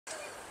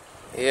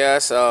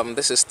Yes,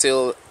 this is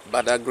still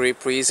Badagry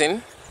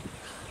prison.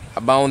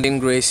 Abounding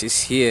Grace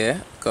is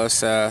here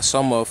because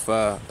some of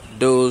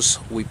those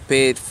we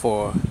paid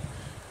for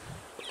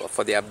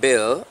their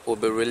bail will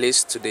be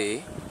released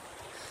today.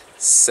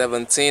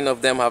 17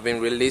 of them have been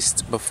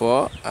released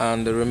before,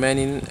 and the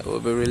remaining will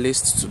be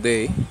released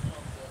today.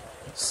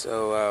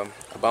 So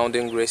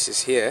Abounding Grace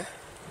is here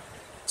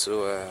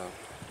to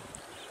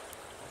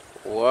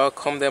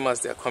welcome them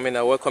as they are coming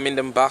out, welcoming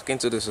them back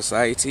into the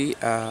society,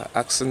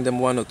 asking them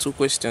 1 or 2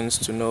 questions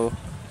to know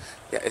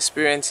their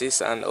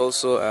experiences, and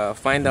also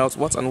find out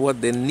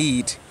what they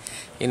need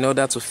in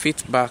order to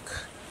fit back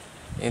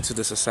into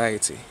the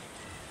society.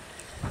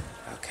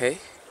 Okay.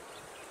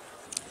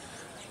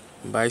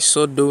 By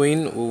so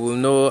doing, we will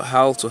know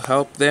how to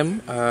help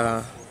them,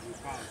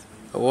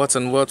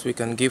 what we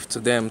can give to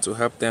them to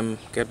help them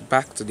get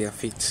back to their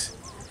feet.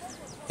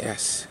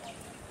 Yes.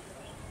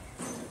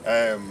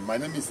 My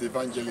name is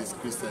Evangelist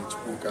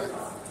Chukwuka,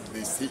 the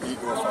CEO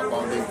of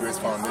Abounding Grace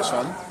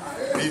Foundation.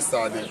 These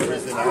are the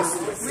prisoners.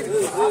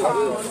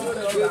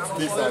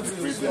 These are the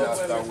prisoners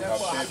that we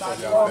have paid for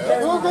their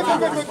bail.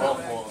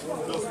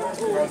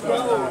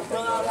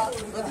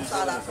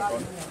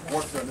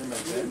 What's your name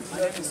again? My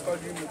name is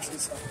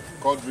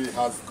Kodri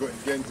has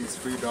gained his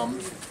freedom.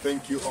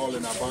 Thank you all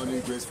in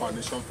Abounding Grace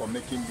Foundation for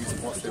making this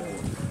possible.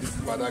 This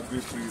is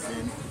Badagry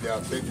prison. There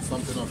are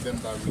 30-something of them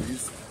that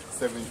released.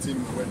 17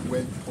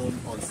 went home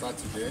on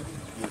Saturday.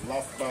 The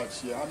last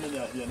batch here, how many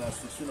are here now?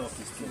 16 or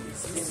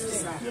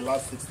 16? The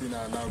last 16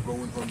 are now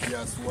going home here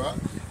as well.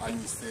 And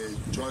it's a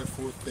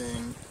joyful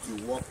thing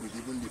to work with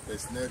even the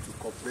personnel to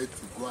cooperate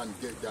to go and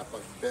get their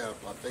bail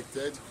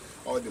protected.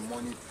 All the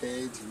money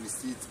paid,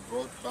 receipts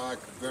brought back,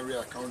 very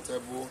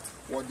accountable.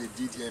 What they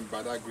did here in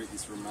Badagry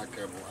is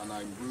remarkable, and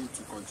I'm going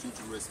to continue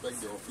to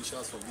respect the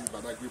officials of this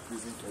Badagry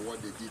prison for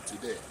what they did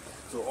today.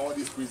 So all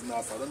these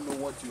prisoners, I don't know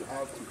what you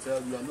have to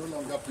tell. You are no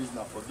longer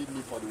prisoners. Forgive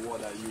me for the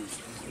word I use.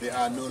 They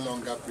are no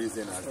longer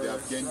prisoners. They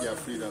have gained their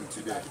freedom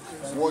today.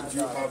 What do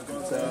you have to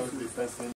tell the person?